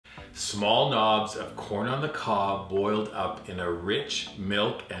Small knobs of corn on the cob boiled up in a rich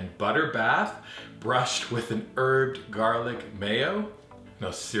milk and butter bath, brushed with an herbed garlic mayo. No,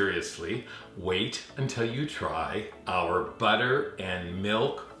 seriously, wait until you try our butter and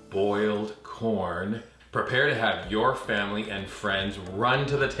milk boiled corn. Prepare to have your family and friends run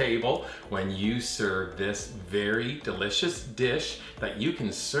to the table when you serve this very delicious dish that you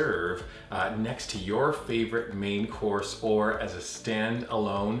can serve next to your favorite main course or as a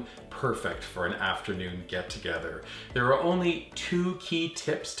standalone, perfect for an afternoon get-together. There are only 2 key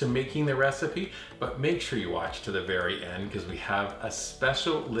tips to making the recipe, but make sure you watch to the very end because we have a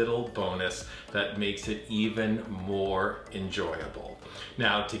special little bonus that makes it even more enjoyable.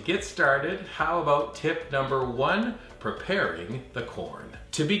 Now, to get started, how about tip number 1, preparing the corn.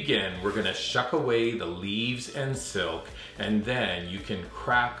 To begin, we're gonna shuck away the leaves and silk, and then you can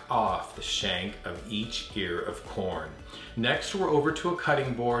crack off the shank of each ear of corn. Next, we're over to a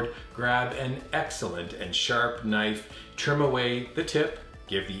cutting board, grab an excellent and sharp knife, trim away the tip,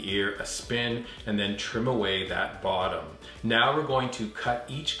 give the ear a spin, and then trim away that bottom. Now we're going to cut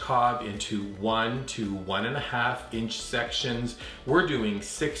each cob into 1 to 1.5 inch sections. We're doing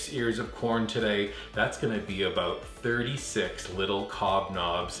 6 ears of corn today. That's gonna be about 36 little cob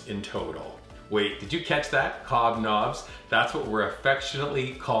knobs in total. Wait, did you catch that? Cob knobs? That's what we're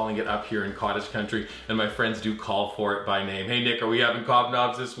affectionately calling it up here in cottage country, and my friends do call for it by name. Hey Nick, are we having cob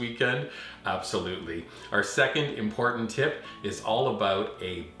knobs this weekend? Absolutely. Our second important tip is all about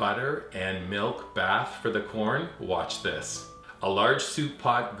a butter and milk bath for the corn. Watch this. A large soup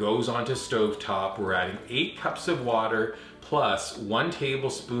pot goes onto stovetop. We're adding 8 cups of water plus 1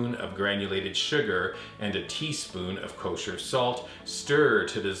 tablespoon of granulated sugar and a teaspoon of kosher salt. Stir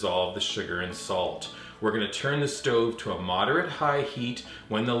to dissolve the sugar and salt. We're gonna turn the stove to a moderate high heat.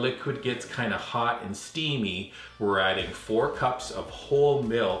 When the liquid gets kind of hot and steamy, we're adding 4 cups of whole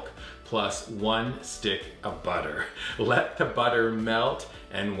milk plus 1 stick of butter. Let the butter melt,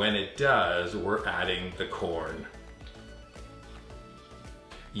 and when it does, we're adding the corn.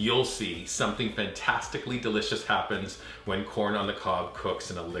 You'll see something fantastically delicious happens when corn on the cob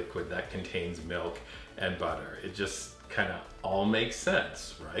cooks in a liquid that contains milk and butter. It just kind of all makes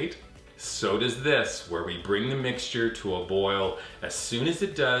sense, right? So does this, where we bring the mixture to a boil. As soon as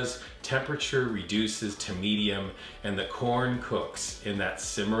it does, temperature reduces to medium and the corn cooks in that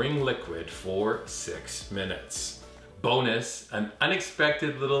simmering liquid for 6 minutes. Bonus, an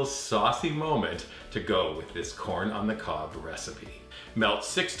unexpected little saucy moment to go with this corn on the cob recipe. Melt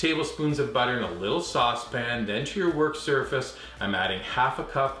 6 tablespoons of butter in a little saucepan, then to your work surface, I'm adding half a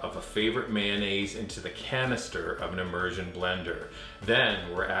cup of a favorite mayonnaise into the canister of an immersion blender.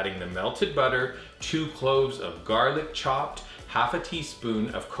 Then we're adding the melted butter, 2 cloves of garlic chopped, half a teaspoon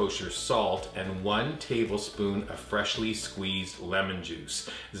of kosher salt, and 1 tablespoon of freshly squeezed lemon juice.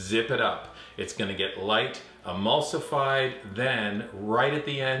 Zip it up. It's gonna get light, emulsified, then right at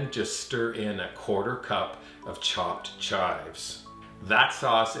the end, just stir in a 1/4 cup of chopped chives. That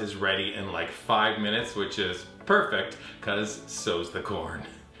sauce is ready in like 5 minutes, which is perfect because so's the corn.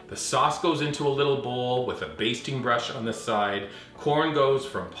 The sauce goes into a little bowl with a basting brush on the side. Corn goes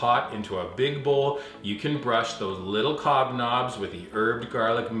from pot into a big bowl. You can brush those little cob knobs with the herbed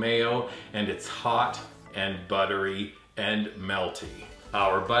garlic mayo, and it's hot and buttery and melty.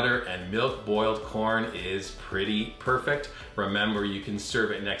 Our butter and milk boiled corn is pretty perfect. Remember, you can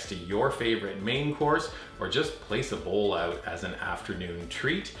serve it next to your favorite main course or just place a bowl out as an afternoon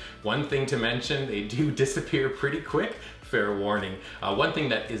treat. One thing to mention, they do disappear pretty quick. Fair warning. One thing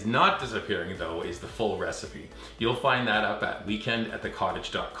that is not disappearing though is the full recipe. You'll find that up at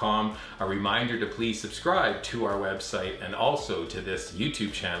weekendatthecottage.com. A reminder to please subscribe to our website and also to this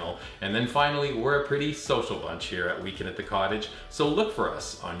YouTube channel. And then finally, we're a pretty social bunch here at Weekend at the Cottage, so look for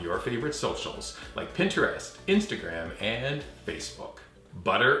us on your favorite socials like Pinterest, Instagram, and Facebook.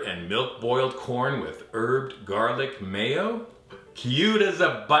 Butter and milk boiled corn with herbed garlic mayo. Cute as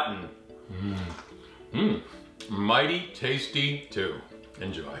a button. Mighty tasty too.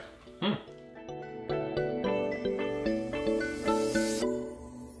 Enjoy.